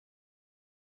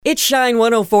It's Shine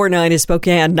 104.9 in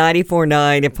Spokane,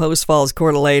 94.9 in Post Falls,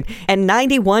 Coeur d'Alene, and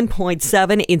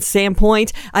 91.7 in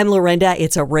Sandpoint. I'm Lorinda.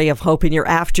 It's a ray of hope in your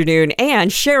afternoon.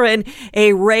 And Sharon,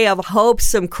 a ray of hope,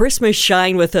 some Christmas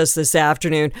shine with us this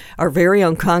afternoon. Our very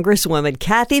own Congresswoman,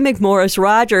 Cathy McMorris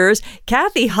Rodgers.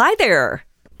 Cathy, hi there.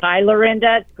 Hi,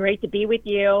 Lorinda. It's great to be with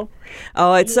you.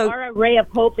 Oh, it's you are a ray of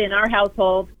hope in our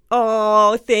household.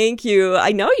 Oh, thank you.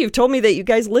 I know you've told me that you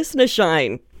guys listen to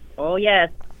Shine. Oh,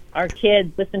 yes. Our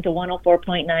kids listen to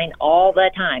 104.9 all the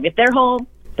time. If they're home,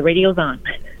 the radio's on.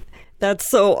 That's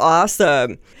so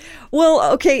awesome. Well,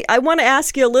 okay, I want to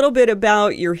ask you a little bit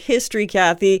about your history,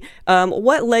 Cathy.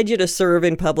 What led you to serve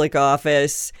in public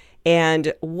office?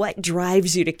 And what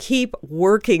drives you to keep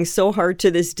working so hard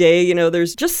to this day? You know,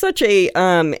 there's just such a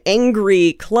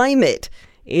angry climate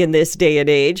in this day and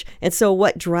age. And so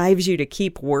what drives you to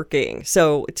keep working?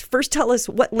 So first tell us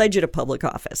what led you to public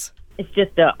office. It's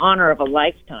just the honor of a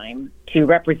lifetime to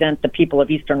represent the people of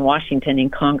Eastern Washington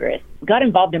in Congress. Got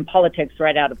involved in politics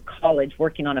right out of college,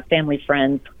 working on a family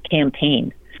friend's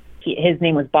campaign. His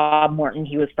name was Bob Morton.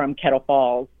 He was from Kettle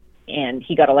Falls, and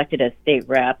he got elected as state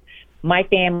rep. My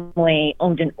family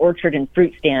owned an orchard and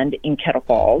fruit stand in Kettle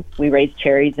Falls. We raised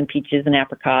cherries and peaches and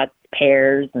apricots,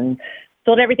 pears, and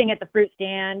sold everything at the fruit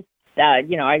stand.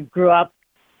 I grew up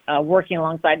working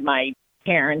alongside my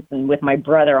parents and with my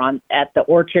brother at the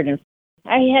orchard, and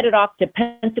I headed off to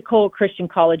Pensacola Christian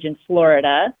College in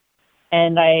Florida,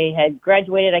 and I had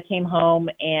graduated. I came home,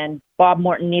 and Bob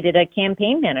Morton needed a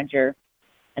campaign manager,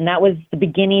 and that was the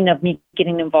beginning of me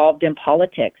getting involved in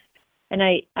politics. And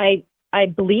I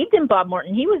believed in Bob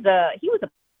Morton. He was a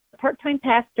part-time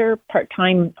pastor,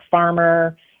 part-time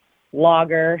farmer,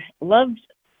 logger, loved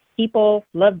people,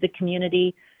 loved the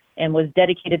community, and was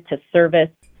dedicated to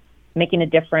service, making a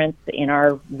difference in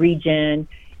our region.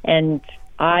 And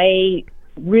I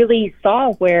really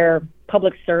saw where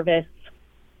public service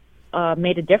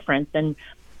made a difference. And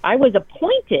I was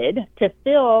appointed to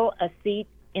fill a seat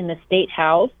in the state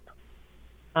house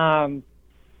early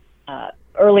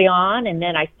on, and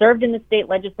then I served in the state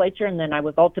legislature, and then I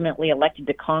was ultimately elected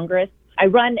to Congress. I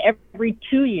run every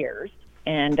 2 years,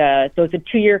 and so it's a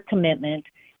 2-year commitment.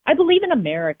 I believe in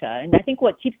America, and I think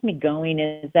what keeps me going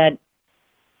is that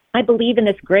I believe in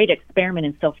this great experiment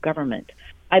in self-government.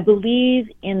 I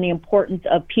believe in the importance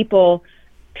of people,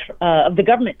 of the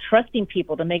government trusting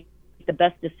people to make the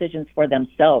best decisions for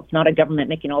themselves, not a government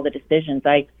making all the decisions.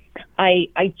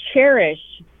 I cherish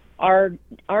our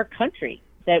country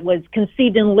that was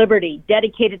conceived in liberty,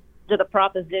 dedicated to the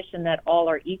proposition that all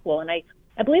are equal. And I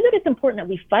believe that it's important that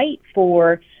we fight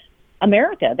for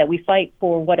America, that we fight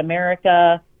for what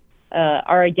America,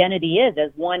 our identity is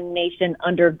as one nation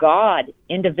under God,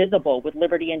 indivisible, with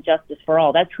liberty and justice for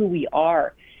all. That's who we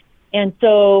are. And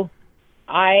so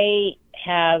I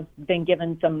have been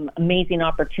given some amazing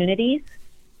opportunities,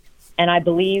 and I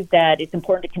believe that it's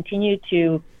important to continue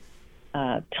to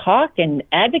talk and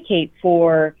advocate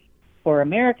for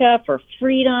America, for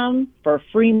freedom, for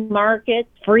free markets,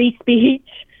 free speech.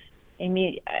 I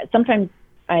mean, sometimes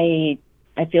I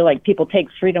feel like people take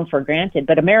freedom for granted,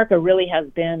 but America really has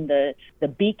been the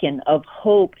beacon of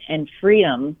hope and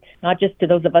freedom, not just to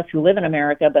those of us who live in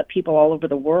America, but people all over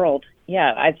the world.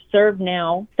 Yeah, I've served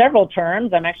now several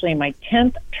terms. I'm actually in my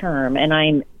 10th term, and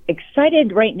I'm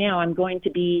excited right now. I'm going to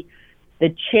be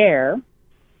the chair.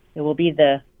 I'll be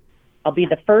the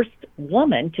first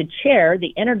woman to chair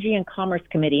the Energy and Commerce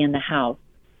Committee in the House.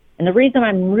 And the reason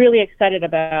I'm really excited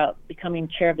about becoming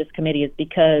chair of this committee is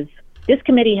because this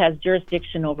committee has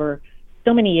jurisdiction over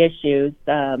so many issues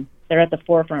that are at the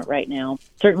forefront right now.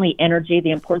 Certainly energy,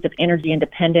 the importance of energy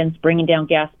independence, bringing down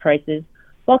gas prices,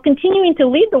 while continuing to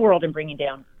lead the world in bringing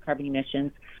down carbon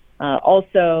emissions.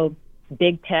 Also,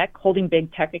 big tech, holding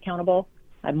big tech accountable.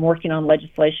 I'm working on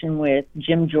legislation with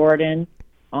Jim Jordan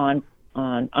on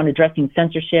addressing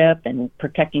censorship and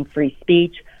protecting free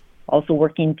speech, also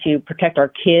working to protect our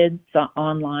kids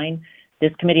online.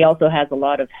 This committee also has a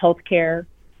lot of healthcare,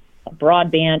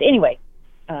 broadband. Anyway,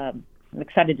 I'm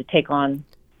excited to take on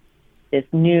this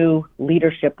new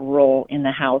leadership role in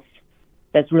the House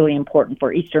that's really important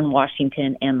for Eastern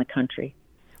Washington and the country.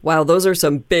 Wow, those are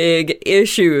some big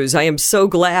issues. I am so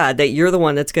glad that you're the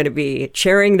one that's going to be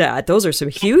chairing that. Those are some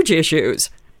huge issues.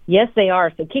 Yes, they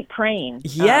are. So keep praying.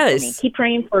 Yes. For me. Keep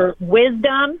praying for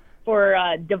wisdom,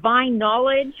 for divine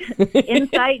knowledge,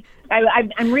 insight.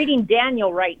 I'm reading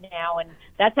Daniel right now, and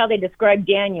that's how they describe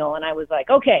Daniel. And I was like,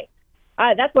 okay,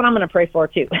 that's what I'm going to pray for,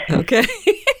 too. Okay.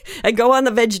 And go on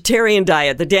the vegetarian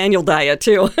diet, the Daniel diet,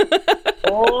 too.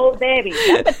 Oh, baby.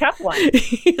 That's a tough one.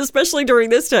 Especially during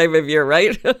this time of year,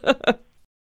 right?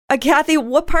 Cathy,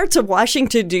 what parts of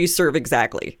Washington do you serve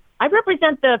exactly? I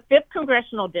represent the 5th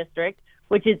Congressional District,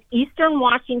 which is Eastern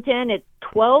Washington. It's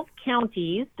 12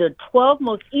 counties, the 12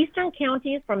 most eastern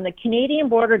counties from the Canadian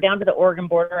border down to the Oregon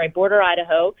border. I border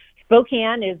Idaho.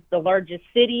 Spokane is the largest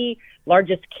city,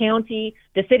 largest county.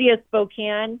 The city of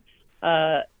Spokane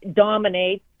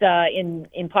dominates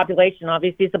in population.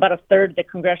 Obviously, it's about a third of the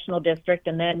congressional district.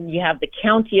 And then you have the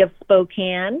county of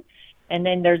Spokane. And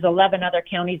then there's 11 other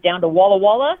counties down to Walla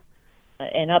Walla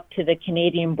and up to the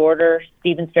Canadian border,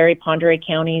 Stevens Ferry, Pend Oreille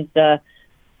counties, the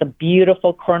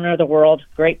beautiful corner of the world,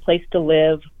 great place to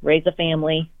live, raise a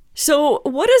family. So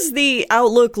what does the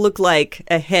outlook look like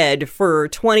ahead for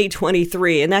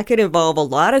 2023? And that could involve a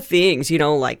lot of things,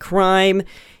 like crime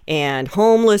and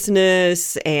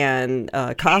homelessness and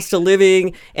cost of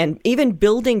living and even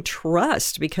building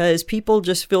trust, because people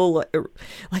just feel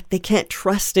like they can't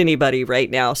trust anybody right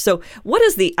now. So what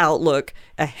is the outlook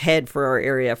ahead for our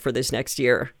area for this next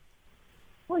year?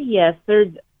 Well, yes,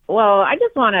 I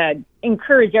just want to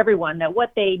encourage everyone that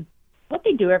what they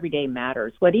do every day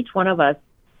matters. What each one of us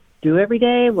do every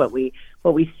day, what we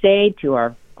say to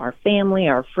our family,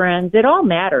 our friends, it all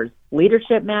matters.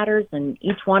 Leadership matters, and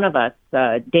each one of us,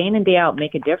 day in and day out,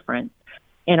 make a difference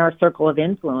in our circle of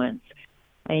influence.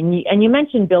 And you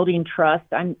mentioned building trust.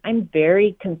 I'm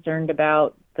very concerned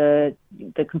about the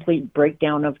complete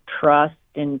breakdown of trust,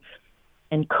 and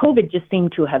COVID just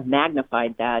seemed to have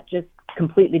magnified that, just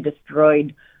completely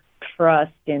destroyed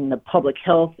trust in the public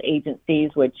health agencies,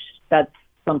 which that's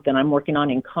something I'm working on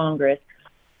in Congress.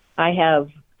 I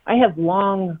have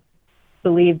long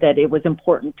believed that it was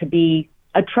important to be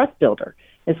a trust builder.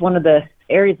 It's one of the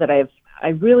areas that I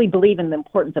really believe in the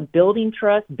importance of building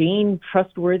trust, being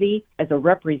trustworthy as a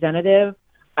representative.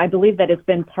 I believe that it's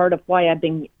been part of why I've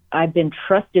been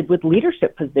trusted with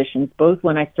leadership positions, both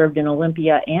when I served in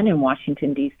Olympia and in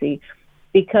Washington, D.C.,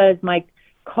 because my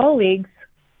colleagues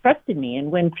trusted me.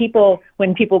 And when people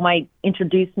might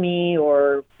introduce me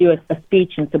or do a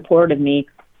speech in support of me,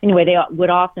 anyway, they would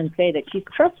often say that she's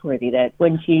trustworthy, that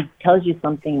when she tells you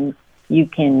something, you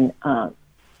can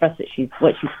trust that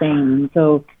what she's saying.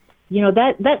 So,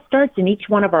 that starts in each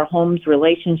one of our homes,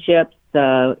 relationships,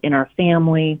 in our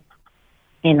family,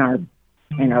 in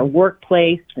our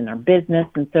workplace, in our business.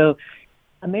 And so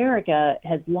America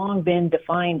has long been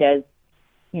defined as,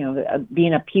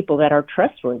 being a people that are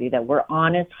trustworthy, that we're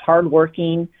honest,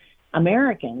 hardworking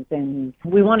Americans, and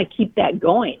we want to keep that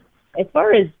going. As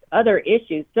far as other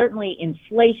issues, certainly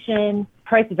inflation,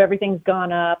 price of everything's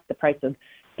gone up, the price of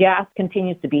gas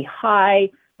continues to be high,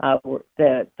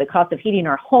 the cost of heating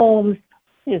our homes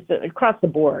is across the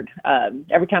board.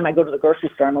 Every time I go to the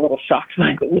grocery store, I'm a little shocked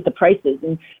with the prices,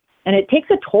 and it takes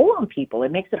a toll on people.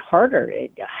 It makes it harder.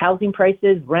 Housing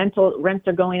prices, rents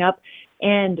are going up.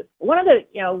 And one of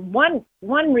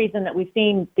one reason that we've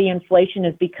seen the inflation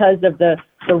is because of the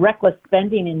reckless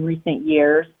spending in recent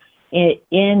years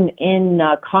in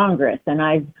Congress,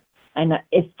 and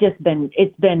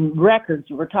it's been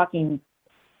records. We're talking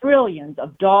trillions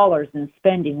of dollars in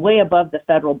spending, way above the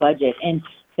federal budget, and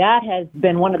that has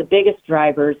been one of the biggest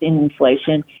drivers in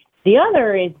inflation. The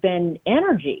other has been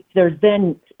energy. There's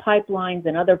been pipelines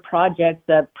and other projects,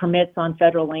 permits on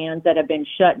federal lands that have been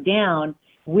shut down.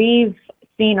 We've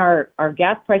seen our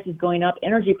gas prices going up,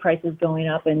 energy prices going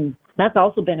up, and that's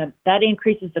also that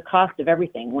increases the cost of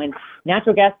everything. When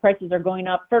natural gas prices are going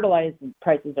up, fertilizer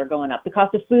prices are going up, the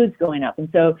cost of food's going up. And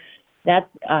so that's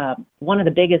one of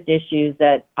the biggest issues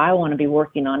that I want to be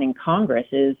working on in Congress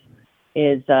is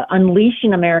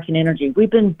unleashing American energy. We've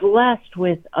been blessed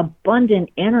with abundant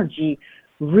energy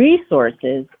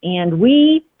resources, and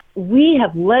we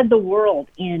have led the world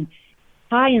in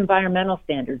high environmental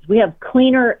standards. We have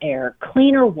cleaner air,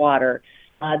 cleaner water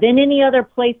than any other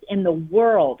place in the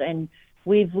world. And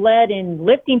we've led in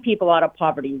lifting people out of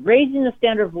poverty, raising the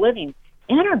standard of living.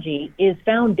 Energy is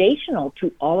foundational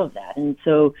to all of that. And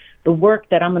so the work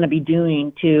that I'm going to be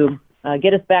doing to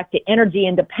get us back to energy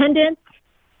independence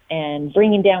and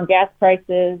bringing down gas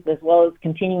prices, as well as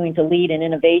continuing to lead in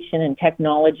innovation and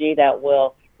technology that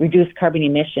will reduce carbon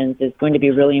emissions, is going to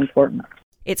be really important.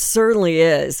 It certainly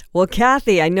is. Well,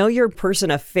 Kathy, I know you're a person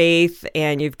of faith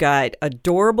and you've got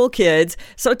adorable kids.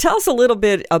 So tell us a little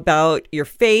bit about your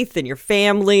faith and your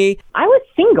family. I was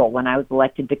single when I was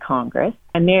elected to Congress.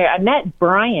 I met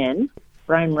Brian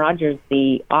Rogers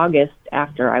the August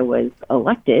after I was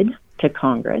elected to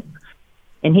Congress.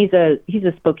 And he's a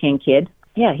Spokane kid.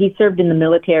 Yeah, he served in the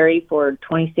military for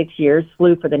 26 years,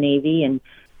 flew for the Navy, and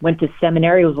went to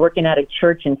seminary, was working at a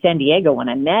church in San Diego when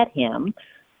I met him.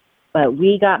 But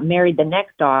we got married the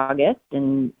next August,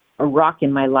 and a rock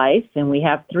in my life. And we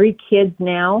have 3 kids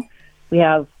now. We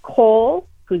have Cole,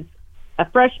 who's a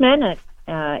freshman,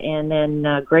 and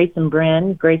then Grace and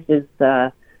Bryn. Grace is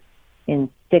in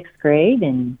 6th grade,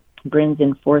 and Bryn's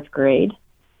in 4th grade.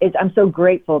 I'm so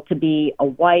grateful to be a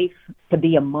wife, to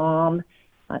be a mom.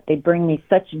 They bring me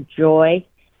such joy,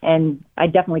 and I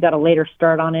definitely got a later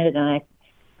start on it, and I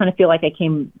kind of feel like I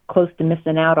came close to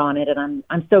missing out on it, and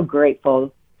I'm so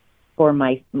grateful for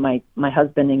my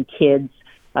husband and kids.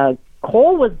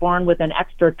 Cole was born with an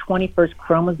extra 21st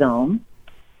chromosome,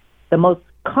 the most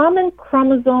common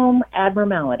chromosome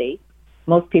abnormality.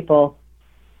 Most people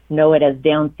know it as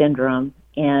Down syndrome,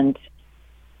 and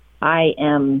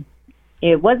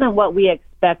it wasn't what we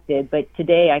expected, but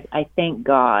today I thank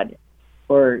God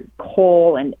for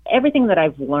Cole and everything that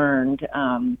I've learned.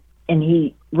 And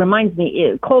he reminds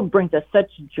me, Cole brings us such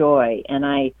joy, and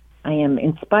I am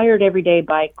inspired every day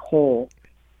by Cole.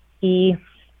 He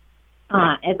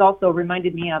has also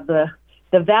reminded me of the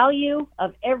value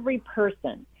of every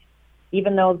person,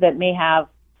 even those that may have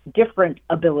different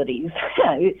abilities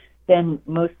than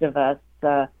most of us.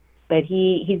 But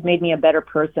he's made me a better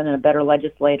person and a better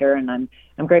legislator, and I'm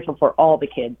grateful for all the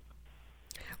kids.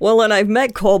 Well, and I've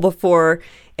met Cole before,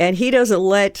 and he doesn't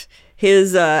let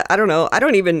his, I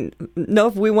don't even know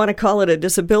if we want to call it a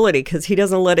disability, because he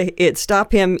doesn't let it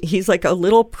stop him. He's like a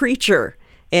little preacher,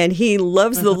 and he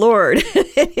loves the Lord.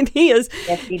 And he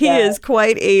is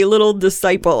quite a little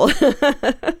disciple.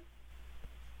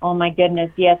 Oh my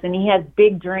goodness, yes, and he has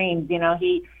big dreams. You know,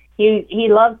 he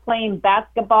loves playing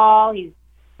basketball. He's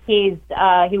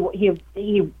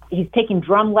taking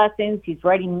drum lessons. He's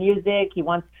writing music. He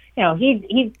wants,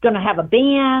 he's going to have a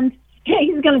band.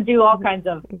 He's going to do all kinds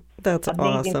of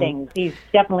amazing things. He's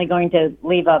definitely going to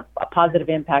leave a positive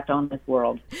impact on this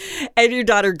world. And your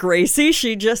daughter Gracie,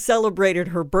 she just celebrated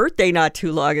her birthday not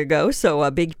too long ago, so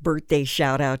a big birthday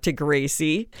shout out to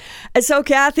Gracie. And so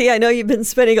Kathy, I know you've been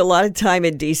spending a lot of time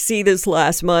in D.C. this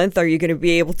last month. Are you going to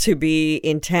be able to be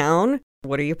in town?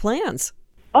 What are your plans?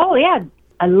 Oh, yeah.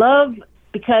 I love,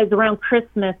 because around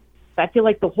Christmas, I feel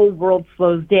like the whole world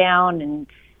slows down, and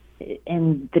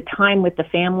the time with the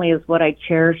family is what I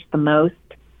cherish the most.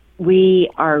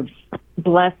 We are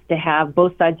blessed to have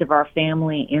both sides of our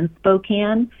family in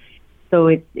Spokane. So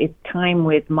it's time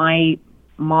with my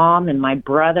mom and my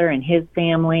brother and his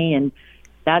family, and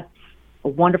that's a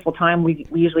wonderful time. We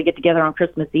usually get together on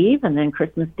Christmas Eve, and then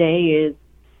Christmas Day is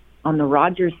on the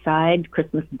Rogers side,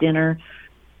 Christmas dinner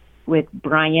with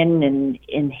Brian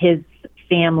and his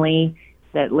family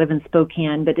that live in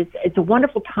Spokane. But it's a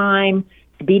wonderful time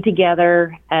to be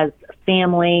together as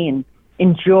family and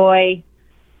enjoy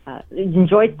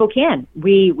Spokane.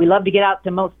 We love to get out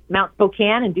to Mount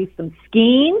Spokane and do some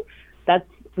skiing.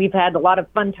 We've had a lot of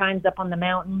fun times up on the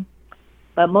mountain.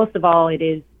 But most of all,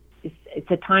 it's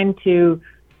a time to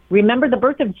remember the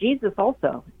birth of Jesus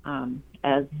also,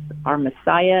 as our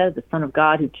Messiah, the Son of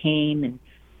God who came,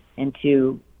 and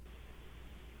to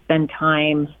spend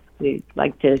time. We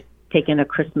like to take in a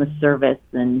Christmas service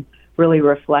and really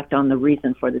reflect on the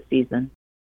reason for the season.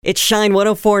 It's Shine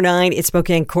 104.9. It's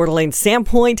Spokane, Coeur d'Alene,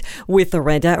 Sandpoint with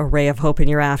Lorenda, a ray of hope in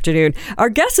your afternoon. Our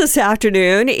guest this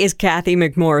afternoon is Kathy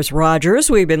McMorris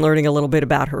Rogers. We've been learning a little bit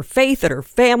about her faith and her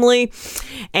family,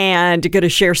 and going to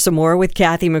share some more with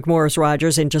Kathy McMorris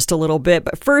Rogers in just a little bit.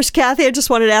 But first, Kathy, I just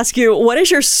wanted to ask you, what is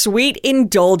your sweet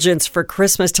indulgence for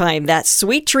Christmas time? That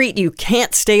sweet treat you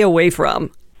can't stay away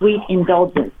from. Sweet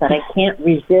indulgence that I can't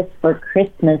resist for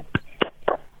Christmas.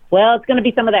 Well, it's going to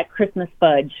be some of that Christmas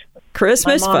fudge.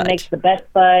 Christmas fudge. My mom makes the best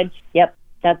fudge. Yep,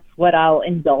 that's what I'll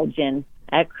indulge in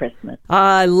at Christmas.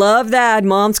 I love that.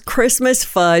 Mom's Christmas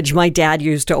fudge. My dad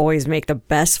used to always make the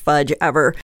best fudge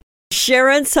ever.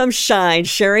 Sharing her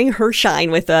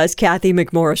shine with us, Kathy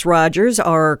McMorris Rogers,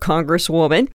 our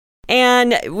Congresswoman.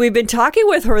 And we've been talking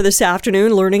with her this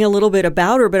afternoon, learning a little bit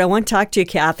about her, but I want to talk to you,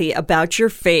 Kathy, about your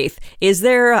faith. Is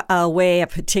there a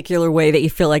particular way that you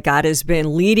feel like God has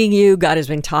been leading you, God has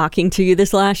been talking to you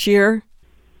this last year?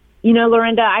 You know,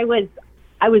 Lorenda, I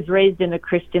was raised in a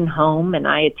Christian home, and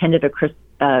I attended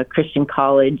a Christian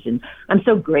college, and I'm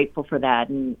so grateful for that.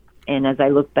 And as I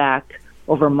look back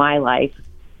over my life,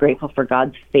 grateful for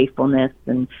God's faithfulness.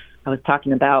 And I was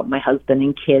talking about my husband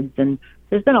and kids, and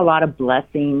there's been a lot of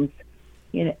blessings,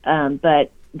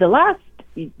 but the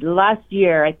last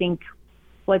year, I think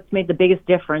what's made the biggest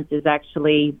difference is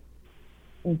actually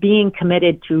being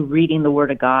committed to reading the Word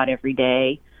of God every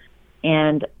day.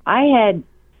 And I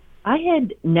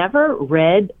had never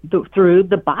read through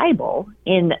the Bible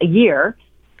in a year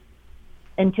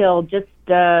until just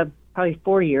probably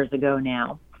 4 years ago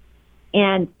now,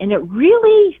 and it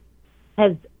really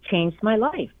has changed my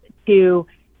life to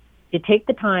take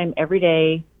the time every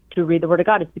day to read the Word of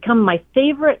God. It's become my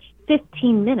favorite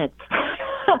 15 minutes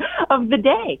of the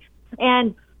day.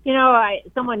 And,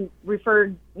 someone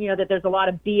referred, that there's a lot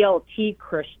of BLT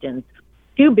Christians,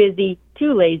 too busy,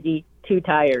 too lazy, too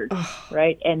tired,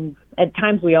 right? And at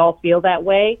times we all feel that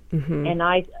way. Mm-hmm.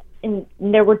 And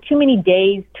there were too many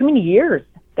days, too many years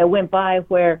that went by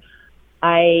where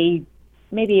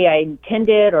maybe I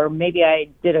intended, or maybe I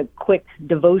did a quick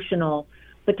devotional,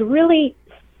 but to really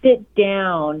sit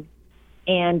down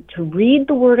and to read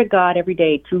the Word of God every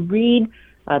day, to read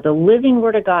the living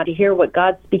Word of God, to hear what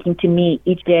God's speaking to me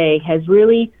each day has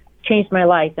really changed my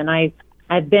life. And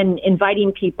I've been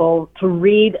inviting people to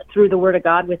read through the Word of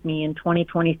God with me in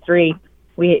 2023.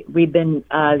 We've been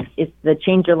it's the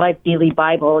Change Your Life Daily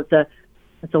Bible.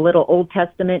 It's a little Old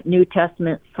Testament, New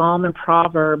Testament, Psalm and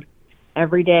Proverb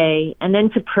every day, and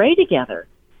then to pray together.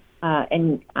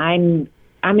 And I'm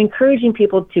encouraging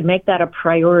people to make that a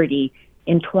priority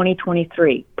in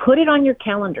 2023. Put it on your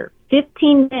calendar.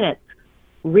 15 minutes.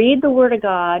 Read the Word of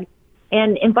God,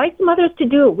 and invite some others to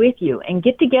do it with you, and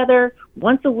get together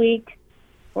once a week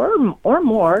or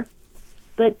more,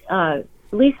 but at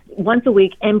least once a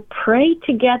week, and pray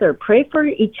together. Pray for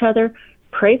each other.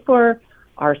 Pray for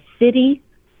our city.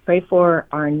 Pray for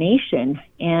our nation.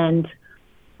 And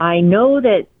I know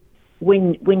that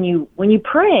when you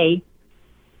pray,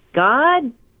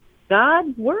 God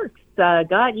works.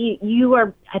 God, you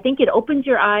are. I think it opens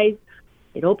your eyes.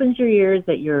 It opens your ears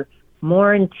that you're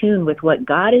more in tune with what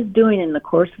God is doing in the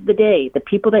course of the day, the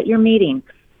people that you're meeting,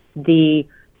 the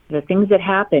things that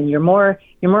happen. You're more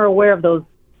aware of those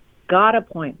God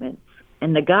appointments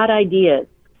and the God ideas,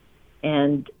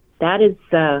 and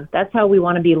that's how we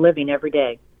want to be living every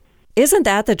day. Isn't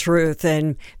that the truth?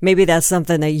 And maybe that's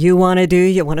something that you want to do.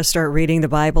 You want to start reading the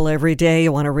Bible every day.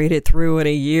 You want to read it through in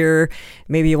a year.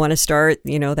 Maybe you want to start,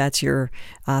 that's your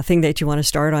thing that you want to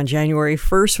start on January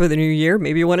 1st for the new year.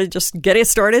 Maybe you want to just get it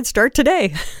started, start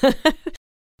today.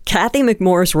 Kathy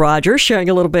McMorris Rodgers sharing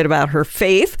a little bit about her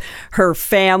faith, her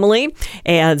family,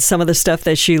 and some of the stuff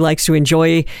that she likes to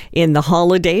enjoy in the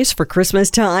holidays for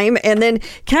Christmas time. And then,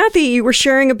 Kathy, you were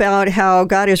sharing about how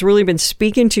God has really been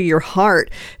speaking to your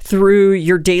heart through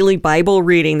your daily Bible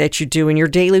reading that you do and your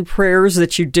daily prayers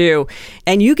that you do.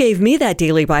 And you gave me that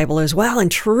daily Bible as well.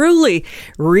 And truly,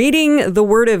 reading the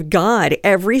Word of God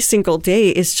every single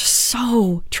day is just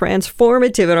so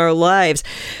transformative in our lives.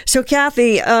 So,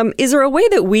 Kathy, is there a way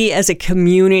that we as a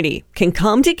community can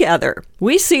come together?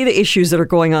 We see the issues that are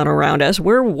going on around us.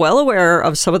 We're well aware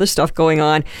of some of the stuff going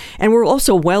on, and we're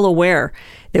also well aware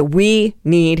that we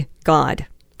need God.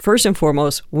 First and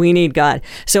foremost, we need God.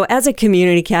 So as a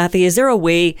community, Kathy, is there a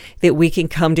way that we can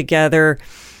come together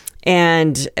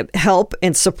and help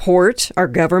and support our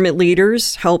government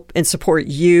leaders, help and support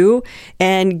you,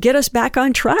 and get us back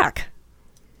on track?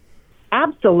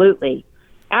 Absolutely.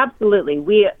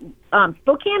 We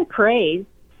Spokane Prays,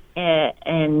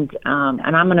 and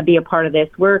I'm going to be a part of this.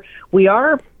 We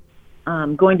are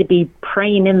going to be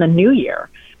praying in the new year.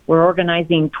 We're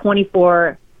organizing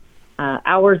 24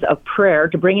 hours of prayer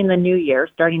to bring in the new year,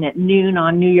 starting at noon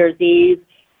on New Year's Eve,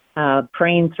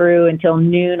 praying through until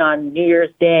noon on New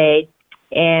Year's Day.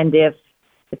 And if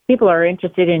people are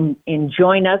interested in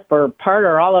joining us for part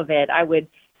or all of it, I would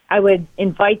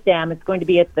invite them. It's going to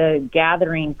be at the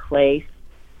Gathering Place,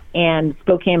 and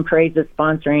Spokane Prays is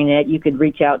sponsoring it. You could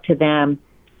reach out to them.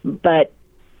 But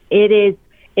it's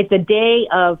a day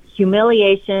of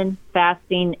humiliation,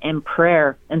 fasting, and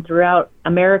prayer. And throughout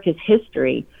America's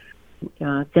history,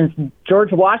 since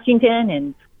George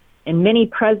Washington and many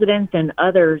presidents and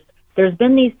others, there's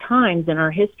been these times in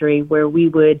our history where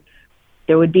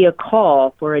there would be a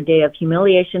call for a day of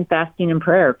humiliation, fasting, and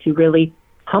prayer to really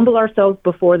humble ourselves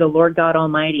before the Lord God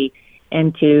Almighty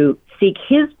and to seek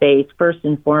His face first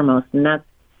and foremost. And that's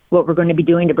what we're going to be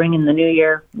doing to bring in the new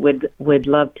year. Would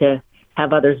love to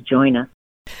have others join us.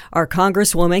 Our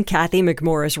Congresswoman, Kathy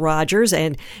McMorris Rodgers,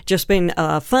 and just been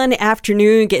a fun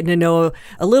afternoon getting to know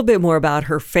a little bit more about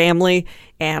her family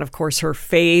and, of course, her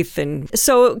faith. And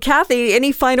so, Kathy,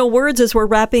 any final words as we're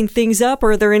wrapping things up,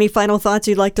 or are there any final thoughts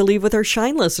you'd like to leave with our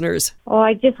Shine listeners? Oh,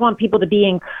 I just want people to be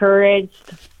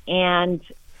encouraged, and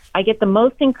I get the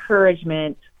most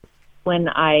encouragement when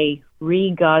I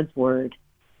read God's Word.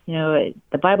 The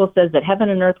Bible says that heaven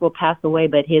and earth will pass away,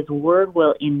 but His Word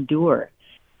will endure.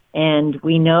 And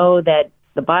we know that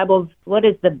the Bible's, what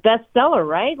is the bestseller,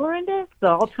 right, Lorinda? It's the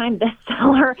all-time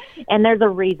bestseller, and there's a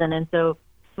reason. And so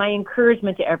my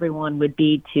encouragement to everyone would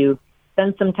be to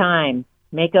spend some time,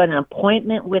 make an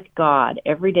appointment with God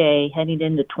every day heading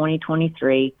into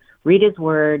 2023, read His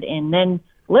Word, and then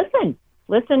listen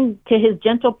to His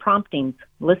gentle promptings.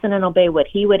 Listen and obey what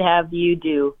He would have you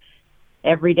do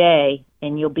every day,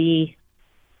 and we'll be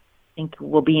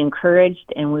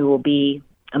encouraged, and we will be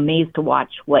amazed to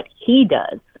watch what he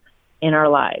does in our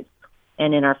lives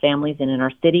and in our families and in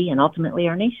our city and ultimately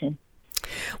our nation.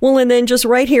 Well, and then just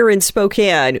right here in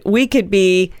Spokane, we could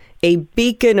be a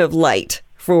beacon of light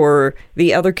for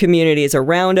the other communities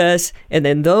around us. And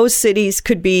then those cities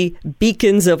could be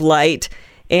beacons of light.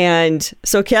 And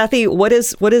so, Kathy, what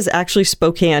does actually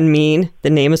Spokane mean? The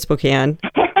name of Spokane?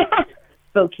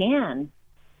 Spokane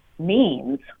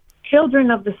means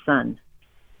children of the sun.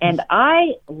 And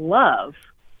I love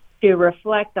to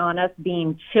reflect on us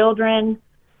being children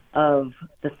of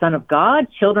the Son of God,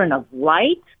 children of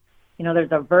light. You know,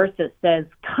 there's a verse that says,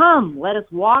 "Come, let us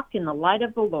walk in the light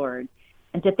of the Lord."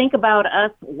 And to think about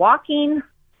us walking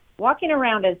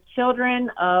around as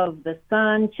children of the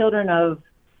sun, children of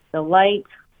the light,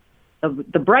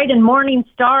 of the bright and morning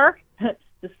star,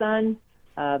 the sun,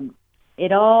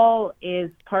 it all is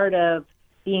part of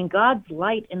being God's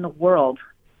light in the world.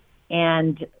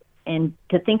 And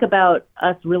to think about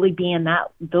us really being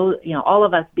that, those, you know, all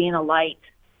of us being a light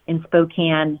in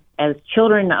Spokane as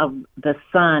children of the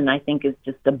sun, I think is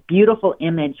just a beautiful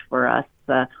image for us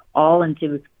all,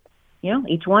 into, you know,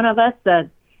 each one of us,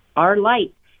 our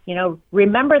light. You know,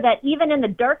 remember that even in the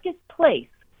darkest place,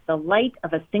 the light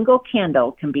of a single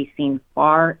candle can be seen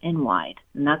far and wide.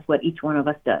 And that's what each one of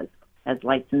us does as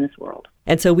lights in this world.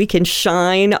 And so we can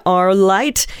shine our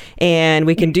light, and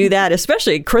we can do that,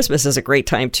 especially Christmas is a great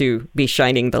time to be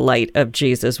shining the light of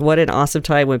Jesus. What an awesome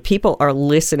time when people are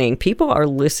listening. People are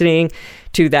listening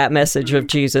to that message of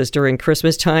Jesus during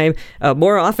Christmas time.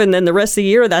 More often than the rest of the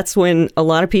year, that's when a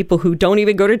lot of people who don't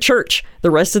even go to church the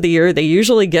rest of the year, they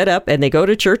usually get up and they go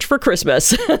to church for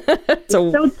Christmas.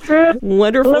 So true.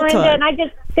 Wonderful Lorinda, time. and I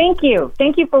just thank you.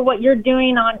 Thank you for what you're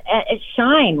doing on at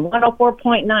Shine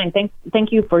 104.9.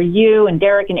 Thank you for you and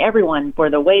Derek and everyone for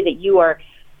the way that you are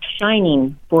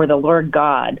shining for the Lord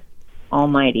God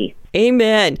Almighty.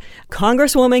 Amen.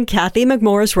 Congresswoman Cathy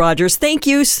McMorris Rodgers, thank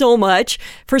you so much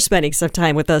for spending some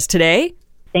time with us today.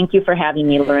 Thank you for having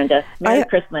me, Lorinda. Merry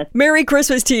Christmas. Merry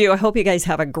Christmas to you. I hope you guys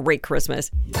have a great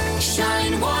Christmas.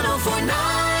 Shine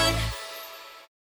 104.9